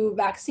comes to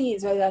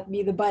vaccines, whether that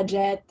be the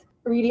budget,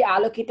 really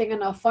allocating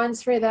enough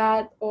funds for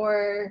that,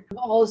 or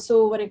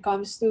also when it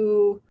comes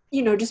to,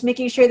 just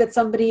making sure that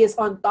somebody is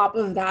on top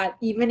of that,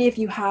 even if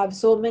you have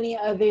so many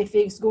other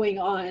things going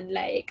on,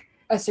 like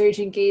a surge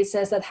in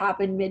cases that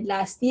happened mid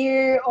last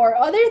year, or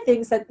other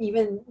things that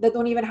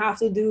don't even have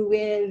to do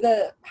with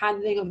the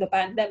handling of the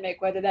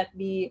pandemic, whether that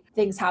be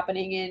things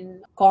happening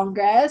in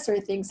Congress or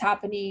things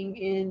happening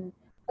in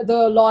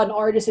the law and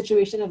order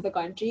situation of the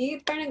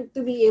country. Parang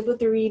to be able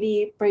to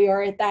really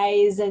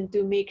prioritize and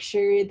to make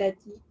sure that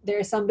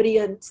there's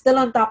somebody still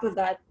on top of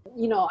that.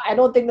 I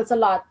don't think that's a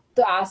lot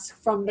to ask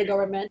from the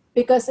government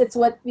because it's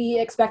what we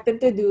expect them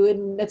to do,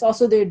 and that's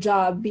also their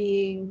job,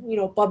 being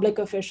public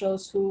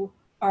officials who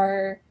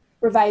are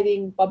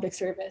providing public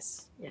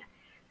service. Yeah.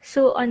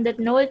 So on that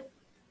note,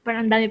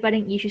 parang dami pa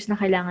ring issues na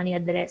kailangan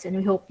i-address, and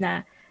we hope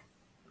na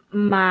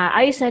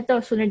maayos na ito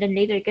sooner than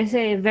later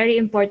kasi very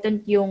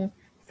important yung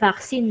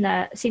vaccine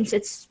na since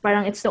it's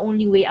the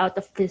only way out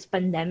of this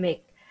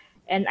pandemic.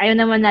 And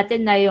ayaw naman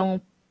natin na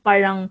yung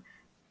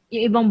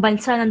ibang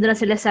bansa nandun na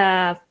sila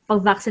sa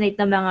pag-vaccinate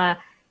ng mga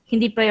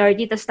hindi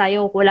priority, tas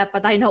wala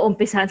pa tayo na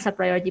umpisahan sa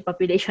priority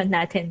population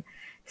natin.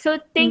 So,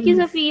 thank you,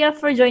 Sophia,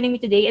 for joining me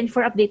today and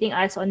for updating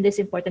us on these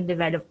important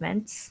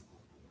developments.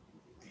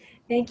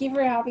 Thank you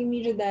for having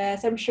me,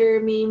 Jades. I'm sure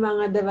may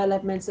mga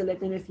developments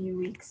ulit in a few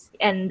weeks.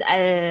 And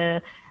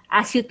I'll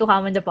ask you to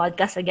come on the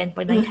podcast again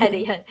pag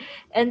nangyari yan.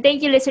 And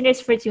thank you,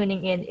 listeners, for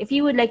tuning in. If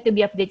you would like to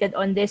be updated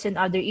on this and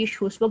other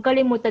issues, huwag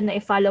kalimutan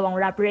na i-follow ang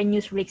Rapper and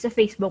News Freak sa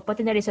Facebook,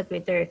 pati na rin sa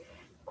Twitter.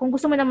 Kung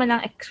gusto mo naman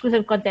ng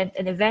exclusive content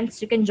and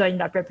events, you can join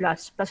Rapper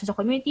Plus. Plus is a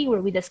community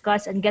where we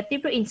discuss and get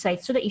deeper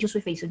insights to the issues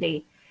we face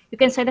today. You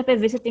can sign up by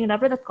visiting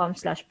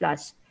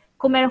rapper.com/plus.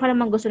 Kung meron ka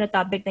namang gusto na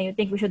topic na you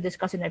think we should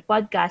discuss in our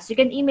podcast, you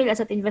can email us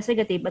at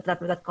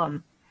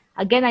investigative@rapper.com.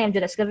 Again, I am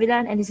Jades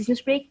Gavilan, and this is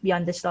Newsbreak,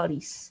 Beyond the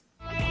Stories.